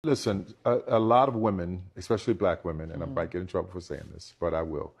Listen, a lot of women, especially black women, and I might get in trouble for saying this, but I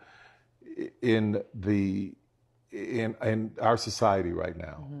will. In the in our society right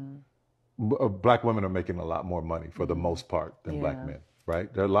now, black women are making a lot more money for the most part than black Yeah. men,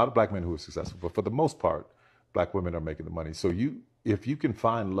 right? There are a lot of black men who are successful, but for the most part, black women are making the money. So if you can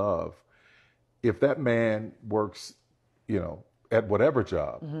find love, if that man works, at whatever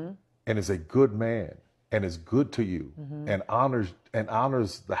job, and is a good man and is good to you and honors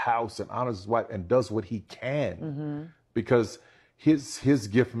the house and honors his wife and does what he can because his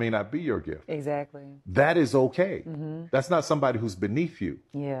gift may not be your gift. Exactly. That is okay. That's not somebody who's beneath you.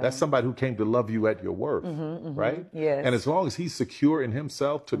 Yeah. That's somebody who came to love you at your worth, right? Yes. And as long as he's secure in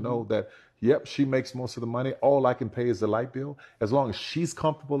himself to know that, yep, she makes most of the money, all I can pay is the light bill. As long as she's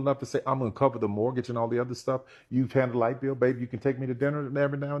comfortable enough to say, I'm going to cover the mortgage and all the other stuff, you've handled the light bill, baby, you can take me to dinner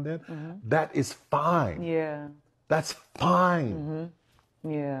every now and then. That is fine. Yeah. That's fine.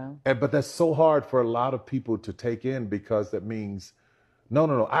 Yeah. But that's so hard for a lot of people to take in because that means,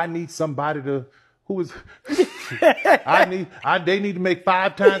 no, I need somebody to, they need to make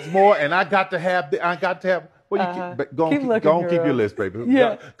 5 times more and I got to have, well, go on, keep your list, baby.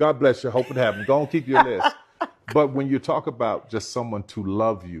 Yeah. God bless you. Hope it happens. Go on, keep your list. But when you talk about just someone to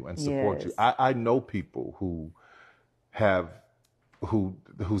love you and support you, Yes. I know people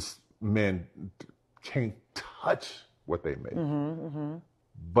whose men can't touch what they make.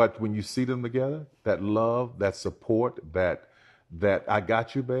 But when you see them together, that love, that support, that I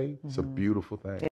got you, babe, it's a beautiful thing.